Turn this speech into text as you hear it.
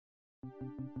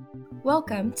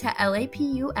Welcome to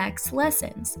LAPUX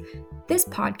Lessons. This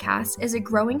podcast is a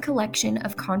growing collection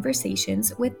of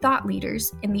conversations with thought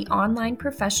leaders in the online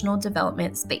professional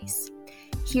development space.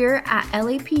 Here at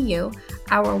LAPU,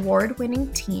 our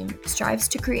award-winning team strives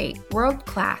to create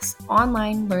world-class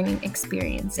online learning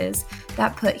experiences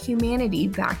that put humanity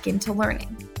back into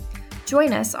learning.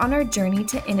 Join us on our journey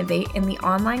to innovate in the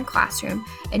online classroom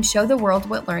and show the world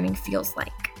what learning feels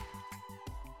like.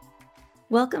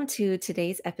 Welcome to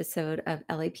today's episode of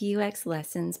LAPUX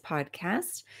Lessons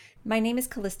podcast. My name is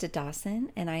Callista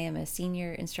Dawson, and I am a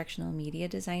senior instructional media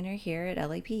designer here at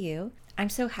LAPU. I'm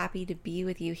so happy to be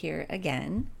with you here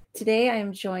again. Today, I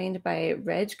am joined by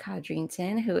Reg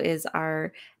Codrington, who is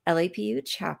our LAPU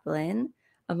chaplain,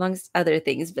 amongst other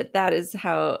things, but that is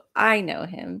how I know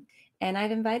him. And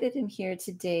I've invited him here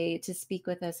today to speak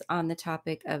with us on the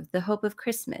topic of the hope of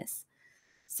Christmas.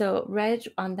 So, Reg,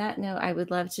 on that note, I would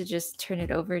love to just turn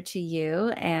it over to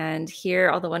you and hear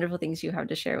all the wonderful things you have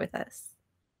to share with us.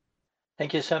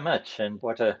 Thank you so much. And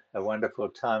what a wonderful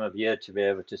time of year to be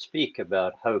able to speak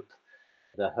about hope,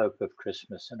 the hope of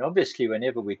Christmas. And obviously,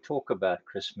 whenever we talk about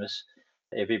Christmas,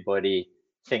 everybody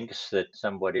thinks that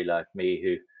somebody like me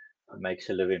who makes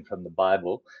a living from the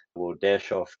Bible will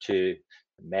dash off to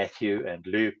Matthew and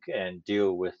Luke and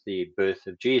deal with the birth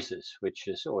of Jesus, which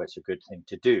is always a good thing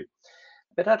to do.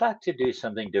 But I'd like to do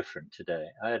something different today.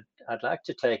 I'd like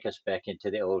to take us back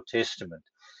into the Old Testament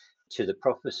to the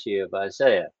prophecy of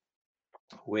Isaiah,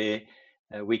 where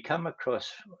we come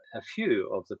across a few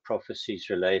of the prophecies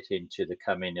relating to the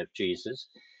coming of Jesus.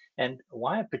 And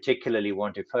why I particularly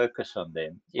want to focus on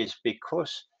them is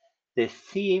because the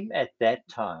theme at that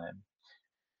time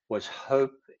was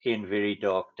hope in very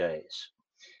dark days.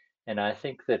 And I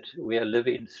think that we are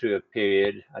living through a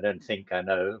period, I don't think I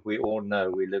know, we all know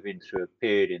we're living through a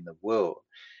period in the world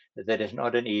that is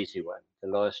not an easy one. The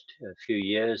last few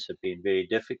years have been very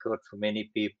difficult for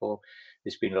many people.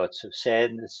 There's been lots of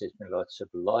sadness, there's been lots of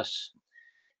loss.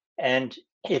 And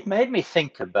it made me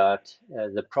think about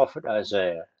the prophet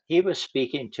Isaiah. He was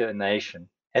speaking to a nation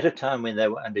at a time when they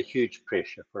were under huge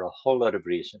pressure for a whole lot of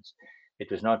reasons.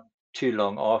 It was not too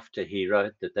long after he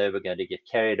wrote that they were going to get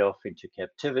carried off into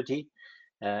captivity.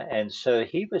 And so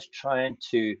he was trying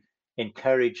to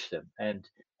encourage them. And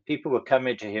people were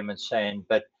coming to him and saying,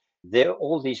 but there are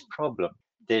all these problems.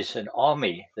 There's an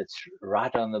army that's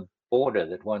right on the border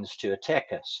that wants to attack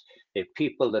us. There are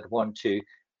people that want to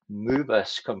move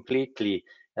us completely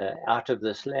out of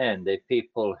this land. There are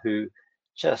people who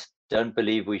just don't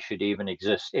believe we should even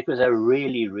exist. It was a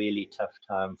really, really tough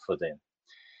time for them.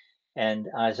 And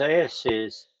Isaiah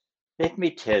says, let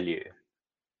me tell you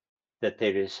that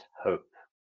there is hope.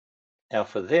 Now,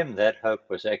 for them, that hope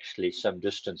was actually some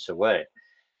distance away,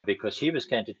 because he was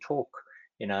going to talk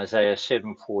in Isaiah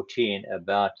 7:14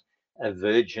 about a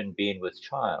virgin being with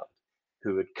child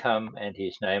who would come, and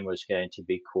his name was going to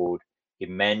be called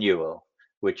Emmanuel,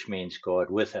 which means God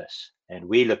with us. And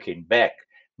we, looking back,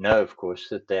 know, of course,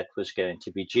 that that was going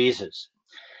to be Jesus.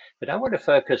 But I want to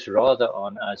focus rather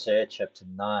on Isaiah chapter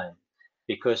 9,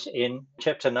 because in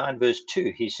chapter 9, verse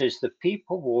 2, he says, the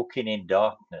people walking in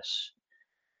darkness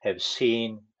have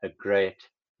seen a great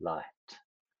light.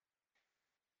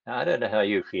 Now, I don't know how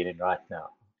you're feeling right now,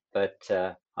 but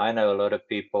I know a lot of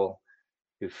people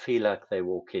who feel like they're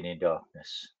walking in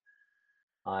darkness.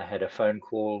 I had a phone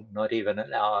call not even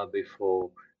an hour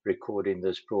before recording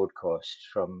this broadcast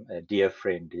from a dear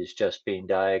friend who's just been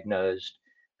diagnosed,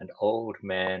 an old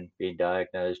man being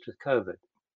diagnosed with COVID.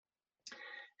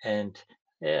 And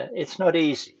it's not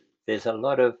easy. There's a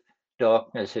lot of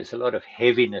darkness, there's a lot of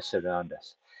heaviness around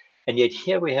us. And yet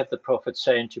here we have the prophet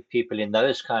saying to people in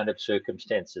those kind of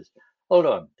circumstances, hold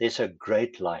on, there's a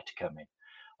great light coming.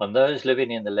 On those living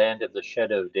in the land of the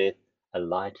shadow of death, a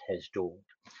light has dawned.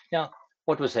 Now,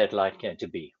 what was that light going to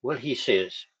be? Well, he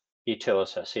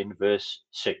tells us in verse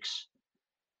 6,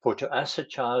 for to us a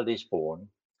child is born,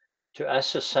 to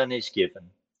us a son is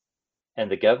given, and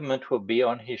the government will be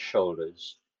on his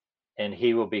shoulders, and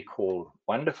he will be called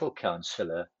Wonderful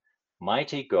Counselor,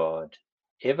 Mighty God,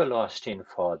 Everlasting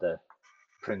Father,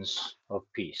 Prince of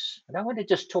Peace. And I want to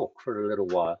just talk for a little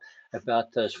while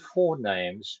about those four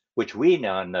names, which we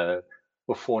now know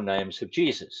were four names of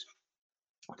Jesus.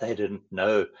 They didn't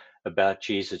know about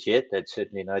Jesus yet. They'd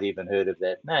certainly not even heard of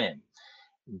that name.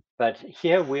 But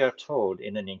here we are told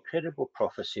in an incredible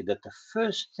prophecy that the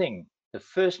first thing, the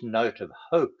first note of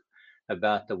hope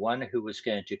about the one who was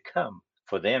going to come,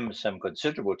 for them some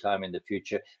considerable time in the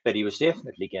future, but he was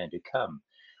definitely going to come,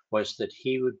 was that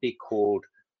he would be called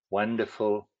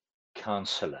Wonderful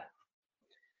Counselor.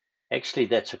 Actually,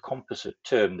 that's a composite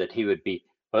term, that he would be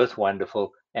both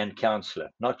wonderful and counselor,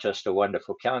 not just a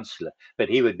wonderful counselor, but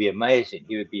he would be amazing.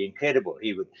 He would be incredible.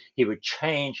 He would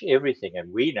change everything.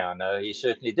 And we now know he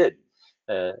certainly did.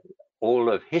 All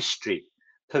of history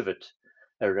pivot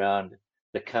around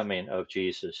the coming of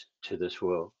Jesus to this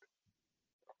world.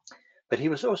 But he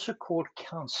was also called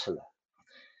counselor.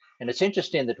 And it's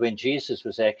interesting that when Jesus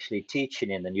was actually teaching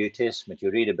in the New Testament,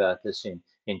 you read about this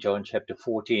in John chapter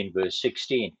 14, verse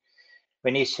 16,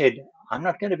 when he said, I'm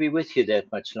not going to be with you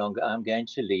that much longer. I'm going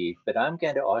to leave, but I'm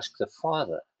going to ask the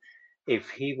Father if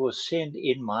he will send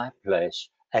in my place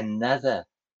another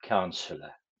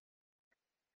counselor,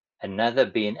 another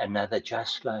being another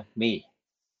just like me.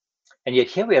 And yet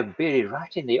here we are very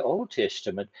right in the Old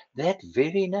Testament, that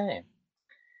very name,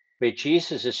 where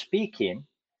Jesus is speaking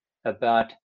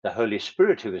about the Holy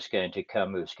Spirit who was going to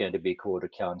come, who was going to be called a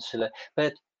counselor.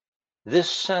 But this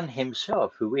Son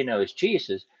himself, who we know as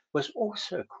Jesus, was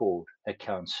also called a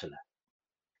counselor.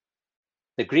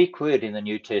 The Greek word in the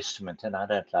New Testament, and I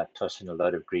don't like tossing a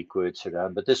lot of Greek words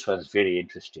around, but this one's very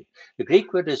interesting. The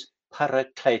Greek word is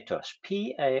parakletos,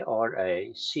 P-A-R-A-C-L-E-T-O-S,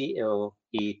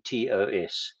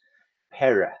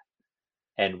 para.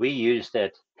 And we use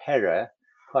that para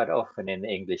quite often in the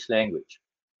English language.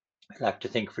 I like to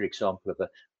think, for example, of a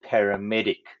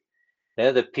paramedic.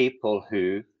 They're the people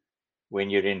who, when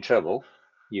you're in trouble,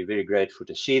 you're very grateful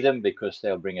to see them because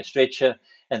they'll bring a stretcher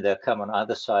and they'll come on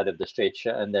either side of the stretcher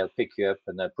and they'll pick you up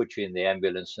and they'll put you in the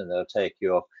ambulance and they'll take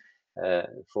you off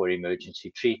for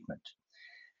emergency treatment.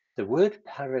 The word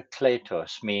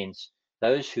parakletos means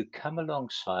those who come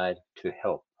alongside to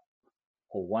help,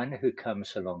 or one who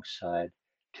comes alongside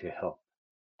to help.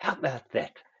 How about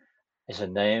that as a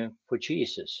name for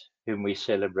Jesus, whom we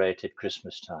celebrate at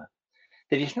Christmas time?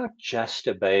 That he's not just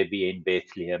a baby in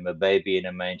Bethlehem, a baby in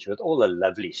a manger, with all the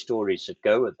lovely stories that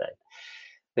go with that,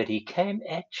 but he came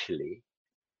actually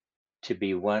to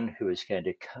be one who is going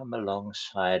to come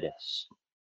alongside us,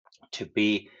 to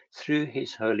be, through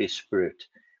his Holy Spirit,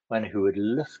 one who would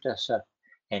lift us up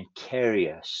and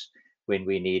carry us when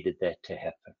we needed that to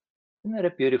happen. Isn't that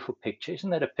a beautiful picture? Isn't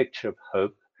that a picture of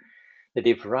hope? That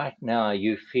if right now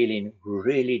you're feeling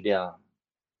really down,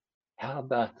 how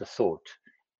about the thought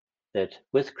that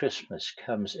with Christmas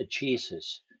comes a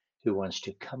Jesus who wants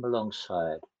to come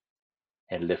alongside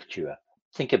and lift you up?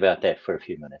 Think about that for a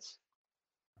few minutes.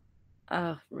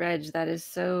 Oh, Reg, that is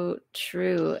so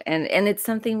true. And it's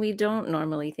something we don't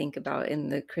normally think about in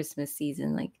the Christmas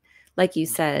season. Like you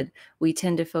said, we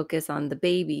tend to focus on the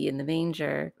baby in the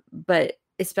manger, but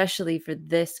especially for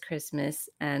this Christmas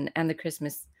and the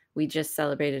Christmas we just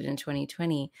celebrated in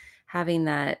 2020, having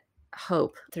that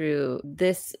hope through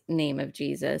this name of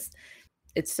Jesus,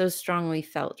 it's so strongly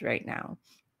felt right now.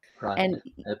 Right, And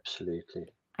absolutely.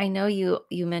 I know you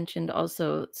mentioned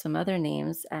also some other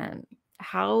names.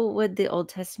 How would the Old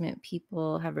Testament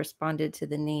people have responded to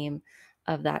the name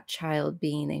of that child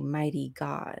being a mighty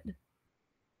God?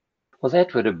 Well,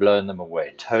 that would have blown them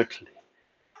away totally,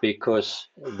 because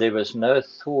there was no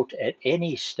thought at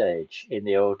any stage in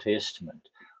the Old Testament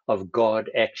of God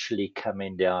actually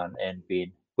coming down and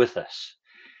being with us.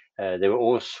 There were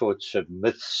all sorts of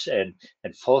myths and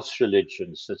false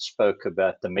religions that spoke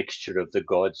about the mixture of the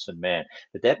gods and man.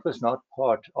 But that was not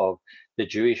part of the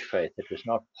Jewish faith. It was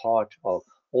not part of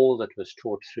all that was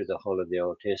taught through the whole of the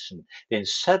Old Testament. Then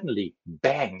suddenly,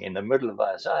 bang, in the middle of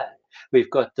Isaiah, we've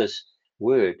got this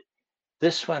word.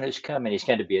 This one who's coming is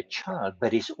going to be a child,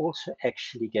 but he's also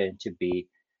actually going to be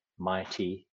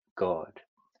mighty God.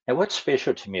 Now, what's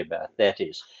special to me about that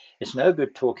is it's no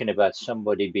good talking about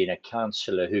somebody being a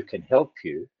counselor who can help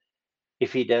you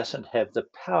if he doesn't have the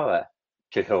power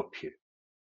to help you.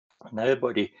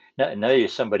 No,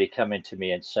 somebody coming to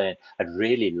me and saying, I'd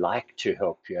really like to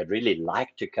help you. I'd really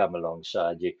like to come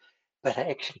alongside you, but I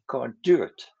actually can't do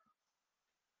it.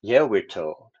 Yeah, we're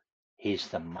told he's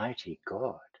the mighty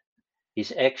God.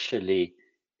 He's actually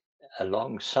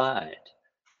alongside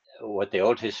what the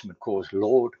Old Testament calls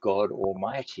Lord God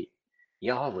Almighty,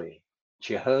 Yahweh,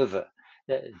 Jehovah,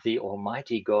 the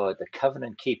Almighty God, the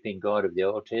covenant keeping God of the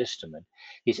Old Testament,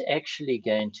 is actually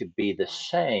going to be the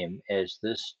same as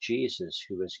this Jesus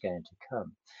who is going to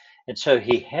come. And so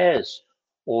he has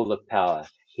all the power,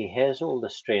 he has all the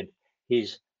strength,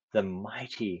 he's the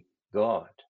mighty God.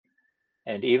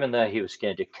 And even though he was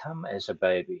going to come as a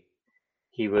baby,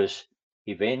 he was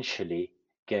eventually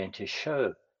going to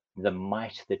show the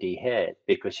might that he had,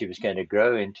 because he was going to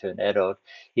grow into an adult.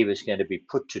 He was going to be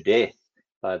put to death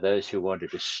by those who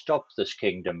wanted to stop this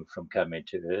kingdom from coming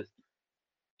to earth.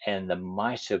 And the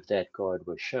might of that God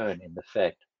was shown in the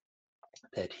fact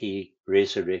that he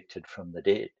resurrected from the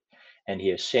dead. and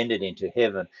he ascended into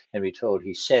heaven, and we're told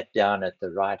he sat down at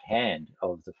the right hand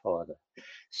of the Father.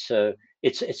 So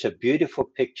it's a beautiful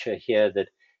picture here that,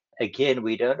 again,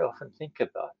 we don't often think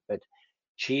about. But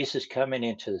Jesus coming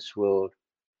into this world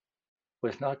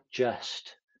was not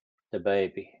just the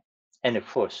baby. And of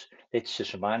course, let's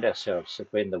just remind ourselves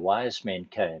that when the wise men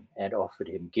came and offered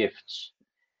him gifts,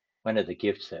 one of the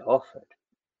gifts they offered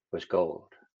was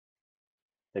gold.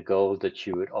 The gold that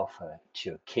you would offer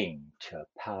to a king, to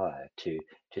a power, to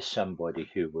somebody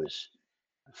who was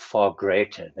far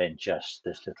greater than just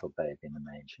this little baby in the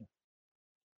manger.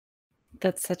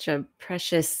 That's such a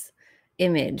precious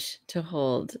image to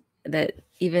hold, that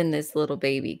even this little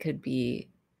baby could be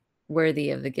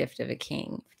worthy of the gift of a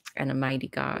king and a mighty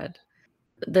God.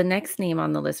 The next name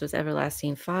on the list was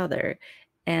Everlasting Father.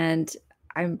 And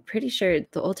I'm pretty sure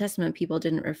the Old Testament people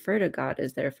didn't refer to God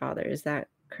as their father. Is that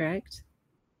correct?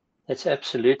 That's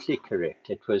absolutely correct.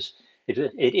 It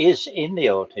is in the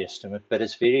Old Testament, but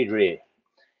it's very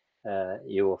rare.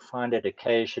 You will find it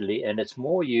occasionally, and it's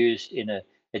more used in a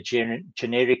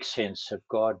generic sense of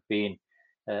God being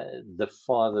the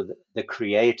Father, the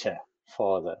Creator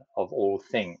Father of all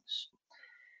things.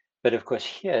 But of course,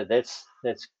 here that's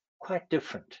quite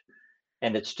different.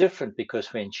 And it's different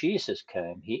because when Jesus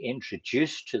came, he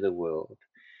introduced to the world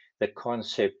the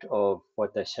concept of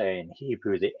what they say in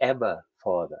Hebrew, the Abba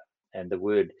Father. And the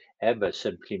word Abba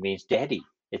simply means daddy.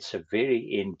 It's a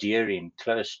very endearing,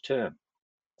 close term.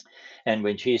 And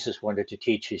when Jesus wanted to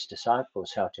teach his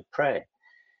disciples how to pray,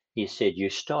 he said, you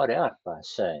start out by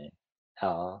saying,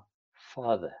 Our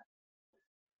Father.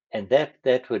 And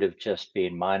that would have just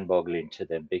been mind boggling to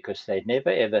them because they never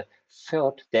ever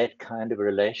felt that kind of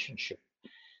relationship.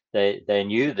 They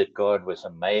knew that God was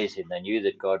amazing. They knew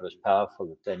that God was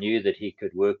powerful. They knew that he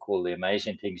could work all the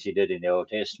amazing things he did in the Old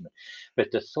Testament.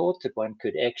 But the thought that one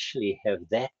could actually have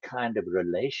that kind of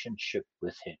relationship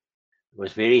with him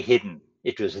was very hidden.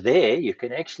 It was there. You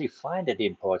can actually find it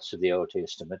in parts of the Old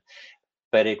Testament,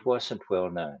 but it wasn't well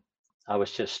known. I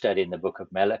was just studying the book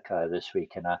of Malachi this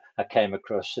week, and I came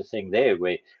across the thing there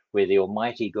where the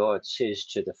Almighty God says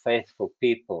to the faithful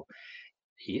people,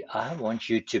 I want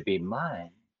you to be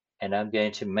mine, and I'm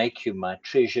going to make you my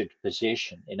treasured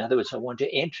possession. In other words, I want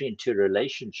to enter into a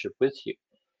relationship with you.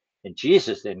 And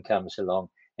Jesus then comes along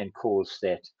and calls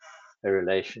that a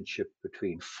relationship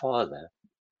between father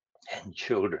and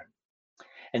children.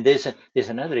 And there's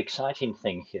another exciting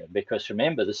thing here, because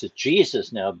remember, this is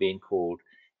Jesus now being called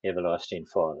everlasting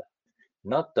Father.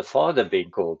 Not the Father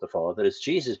being called the Father, it's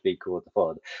Jesus being called the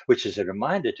Father, which is a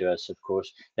reminder to us, of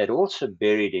course, that also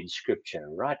buried in Scripture,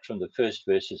 right from the first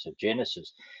verses of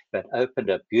Genesis, but opened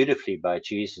up beautifully by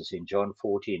Jesus in John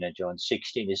 14 and John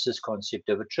 16, is this concept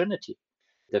of a Trinity.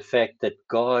 The fact that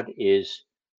God is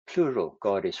plural.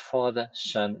 God is Father,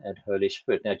 Son, and Holy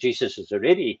Spirit. Now, Jesus has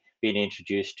already been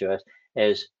introduced to us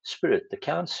as Spirit, the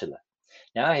Counselor.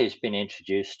 Now he's been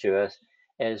introduced to us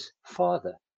as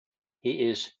Father. He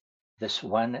is this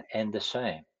one and the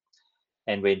same.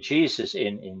 And when Jesus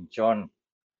in John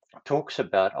talks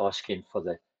about asking for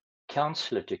the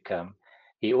Counselor to come,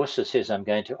 he also says, I'm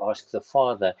going to ask the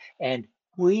Father, and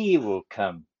we will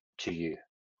come to you.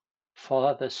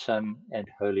 Father, Son, and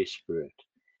Holy Spirit.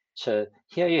 So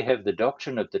here you have the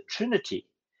doctrine of the Trinity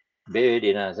buried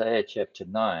in Isaiah chapter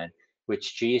 9,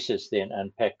 which Jesus then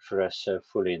unpacked for us so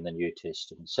fully in the New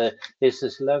Testament. So there's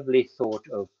this lovely thought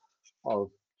of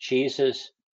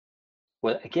Jesus.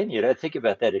 Well, again, you don't think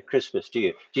about that at Christmas, do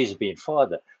you? Jesus being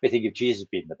father. We think of Jesus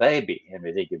being the baby, and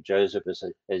we think of Joseph as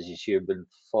his human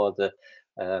father,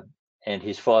 and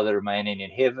his father remaining in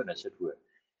heaven, as it were.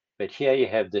 But here you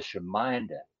have this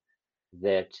reminder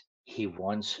that he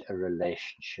wants a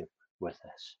relationship with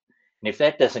us. And if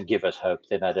that doesn't give us hope,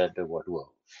 then I don't know what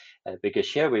will.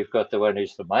 Because here we've got the one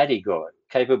who's the mighty God,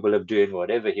 capable of doing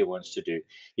whatever he wants to do.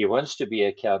 He wants to be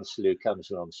a counselor who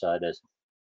comes alongside us,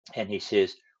 and he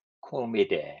says, call me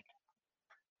Dad.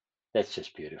 That's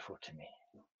just beautiful to me.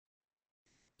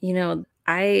 You know,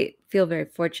 I feel very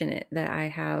fortunate that I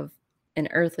have an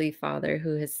earthly father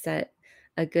who has set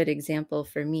a good example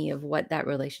for me of what that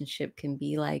relationship can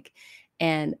be like.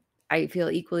 And I feel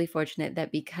equally fortunate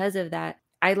that because of that,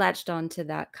 I latched on to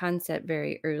that concept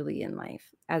very early in life.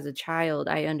 As a child,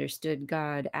 I understood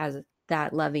God as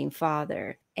that loving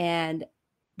father. And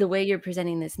the way you're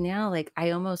presenting this now, like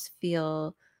I almost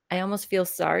feel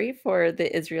sorry for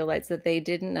the Israelites that they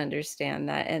didn't understand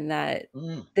that, and that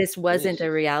this wasn't Yes,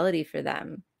 a reality for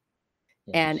them.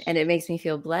 And yes, it makes me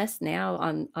feel blessed now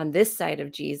on this side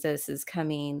of Jesus is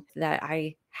coming, that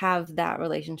I have that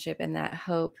relationship and that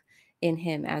hope in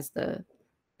him as the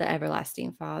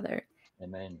everlasting Father.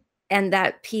 amen. And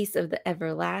that piece of the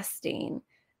everlasting,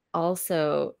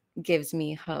 also gives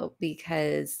me hope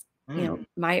because, Mm.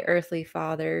 my earthly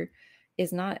father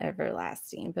is not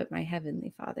everlasting, but my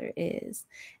heavenly father is.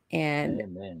 And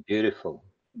Amen. Beautiful.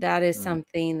 that is Mm.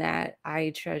 something that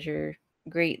I treasure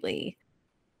greatly.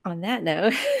 On that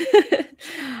note,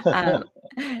 um,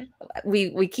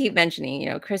 we keep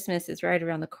mentioning, Christmas is right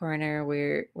around the corner.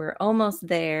 We're almost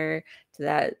there to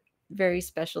that very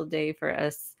special day for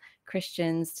us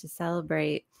Christians to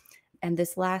celebrate. And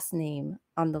this last name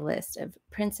on the list of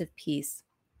Prince of Peace,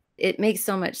 it makes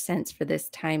so much sense for this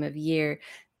time of year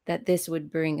that this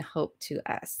would bring hope to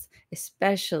us,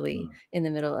 especially Mm. in the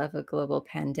middle of a global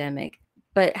pandemic.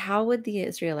 But how would the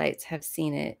Israelites have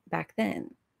seen it back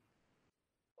then?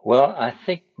 Well, I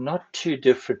think not too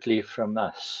differently from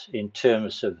us in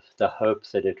terms of the hope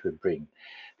that it would bring,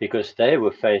 because they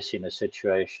were facing a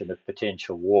situation of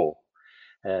potential war.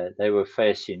 They were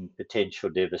facing potential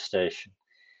devastation.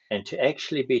 And to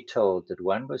actually be told that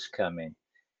one was coming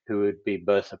who would be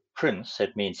both a prince,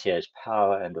 that means he has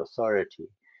power and authority,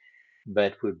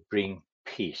 but would bring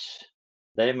peace.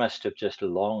 They must have just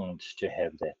longed to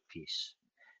have that peace.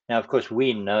 Now, of course,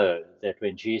 we know that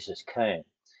when Jesus came,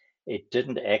 it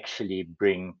didn't actually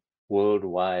bring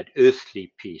worldwide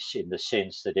earthly peace in the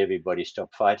sense that everybody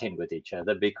stopped fighting with each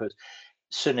other, because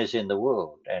sin is in the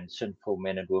world and sinful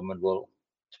men and women will,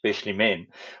 especially men,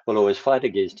 will always fight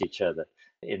against each other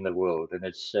in the world. And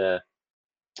it's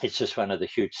just one of the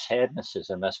huge sadnesses.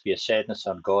 There must be a sadness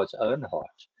on God's own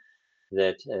heart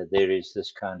that there is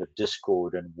this kind of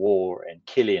discord and war and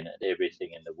killing and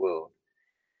everything in the world.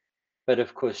 But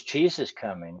of course, Jesus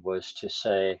coming was to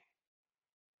say,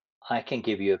 I can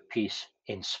give you a peace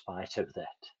in spite of that.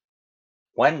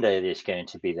 One day there's going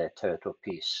to be that total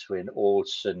peace when all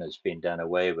sin has been done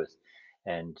away with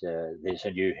and there's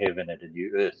a new heaven and a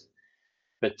new earth.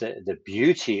 But the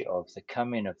beauty of the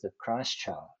coming of the Christ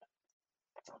child,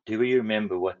 do we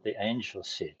remember what the angel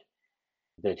said?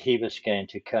 That he was going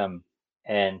to come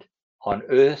and on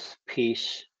earth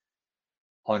peace,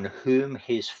 on whom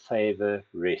his favor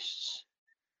rests,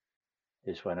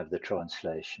 is one of the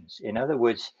translations. In other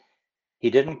words, he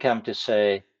didn't come to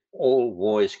say all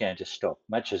war is going to stop,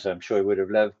 much as I'm sure he would have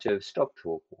loved to have stopped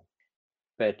war.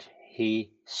 But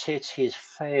he sets his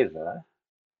favor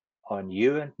on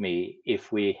you and me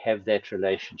if we have that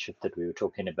relationship that we were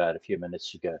talking about a few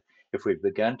minutes ago. If we've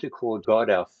begun to call God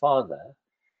our Father,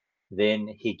 then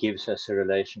he gives us a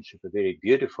relationship, a very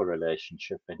beautiful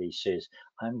relationship, and he says,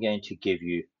 I'm going to give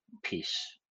you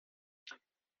peace.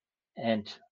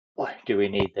 And boy, do we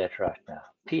need that right now.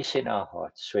 Peace in our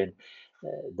hearts when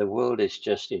the world is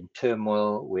just in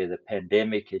turmoil, where the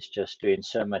pandemic is just doing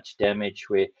so much damage,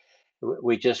 where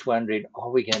we're just wondering, are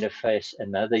we going to face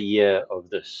another year of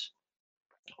this?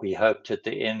 We hoped at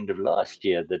the end of last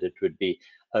year that it would be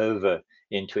over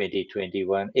in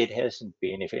 2021. It hasn't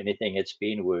been. If anything, it's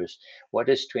been worse. What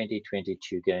is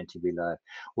 2022 going to be like?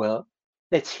 Well,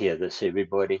 let's hear this,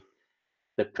 everybody.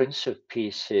 The Prince of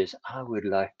Peace says, I would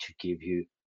like to give you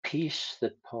peace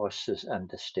that passes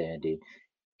understanding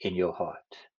in your heart.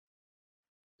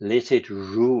 Let it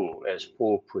rule, as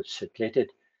Paul puts it. Let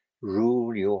it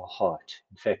rule your heart.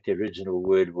 In fact, the original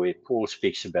word where Paul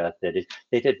speaks about that is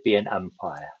let it be an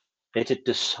umpire. Let it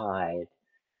decide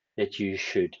that you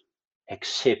should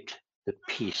accept the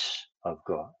peace of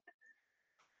God.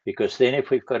 Because then,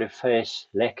 if we've got to face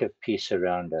lack of peace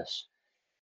around us,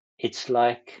 it's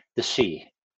like the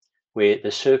sea, where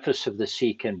the surface of the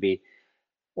sea can be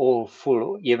all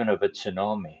full, even of a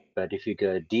tsunami. But if you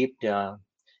go deep down,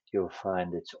 you'll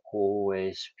find it's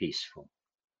always peaceful.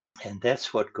 And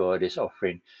that's what God is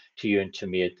offering to you and to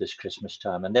me at this Christmas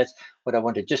time. And that's what I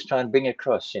want to just try and bring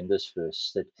across in this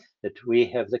verse, that we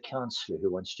have the counselor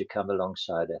who wants to come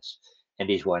alongside us, and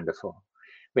he's wonderful.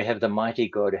 We have the mighty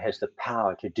God who has the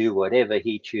power to do whatever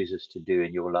he chooses to do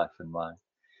in your life and mine.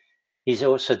 He's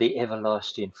also the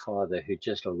everlasting Father who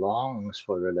just longs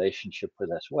for a relationship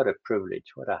with us. What a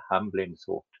privilege, what a humbling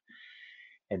thought.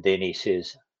 And then he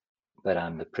says, but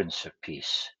I'm the Prince of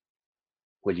Peace.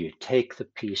 Will you take the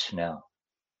peace now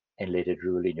and let it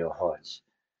rule in your hearts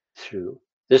through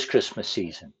this Christmas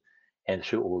season and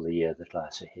through all the year that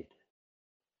lies ahead?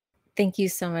 Thank you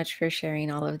so much for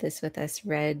sharing all of this with us,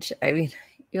 Reg. I mean,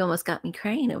 you almost got me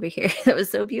crying over here. That was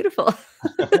so beautiful.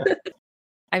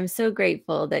 I'm so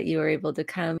grateful that you were able to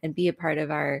come and be a part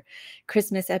of our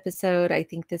Christmas episode. I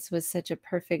think this was such a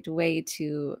perfect way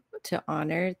to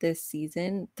honor this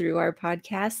season through our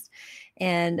podcast.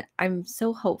 And I'm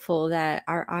so hopeful that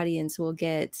our audience will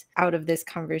get out of this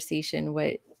conversation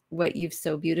what you've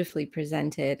so beautifully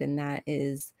presented, and that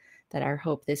is that our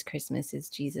hope this Christmas is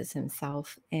Jesus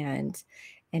himself, and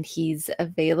he's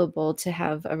available to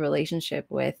have a relationship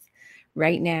with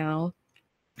right now.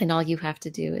 And all you have to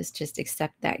do is just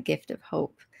accept that gift of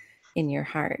hope in your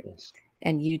heart. Yes.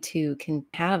 And you too can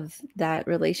have that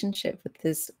relationship with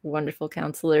this wonderful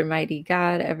counselor, mighty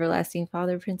God, everlasting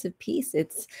Father, Prince of Peace.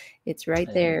 It's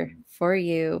right there for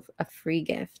you, a free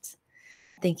gift.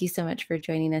 Thank you so much for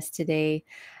joining us today,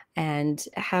 and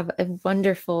have a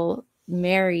wonderful,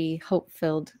 merry,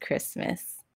 hope-filled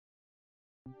Christmas.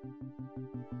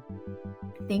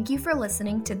 Thank you for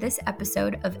listening to this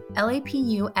episode of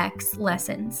LAPUX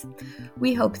Lessons.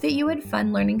 We hope that you had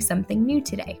fun learning something new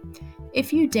today.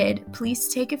 If you did, please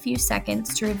take a few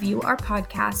seconds to review our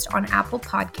podcast on Apple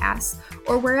Podcasts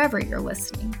or wherever you're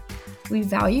listening. We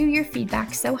value your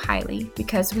feedback so highly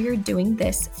because we are doing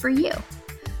this for you.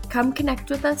 Come connect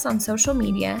with us on social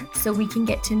media so we can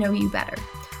get to know you better.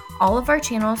 All of our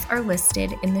channels are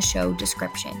listed in the show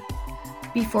description.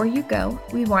 Before you go,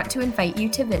 we want to invite you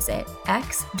to visit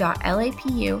x.lapu.edu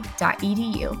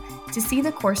to see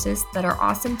the courses that our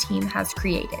awesome team has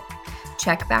created.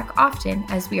 Check back often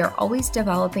as we are always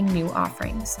developing new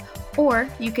offerings. Or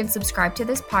you can subscribe to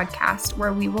this podcast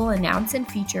where we will announce and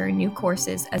feature new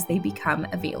courses as they become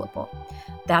available.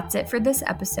 That's it for this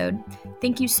episode.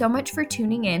 Thank you so much for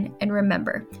tuning in, and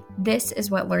remember, this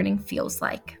is what learning feels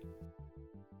like.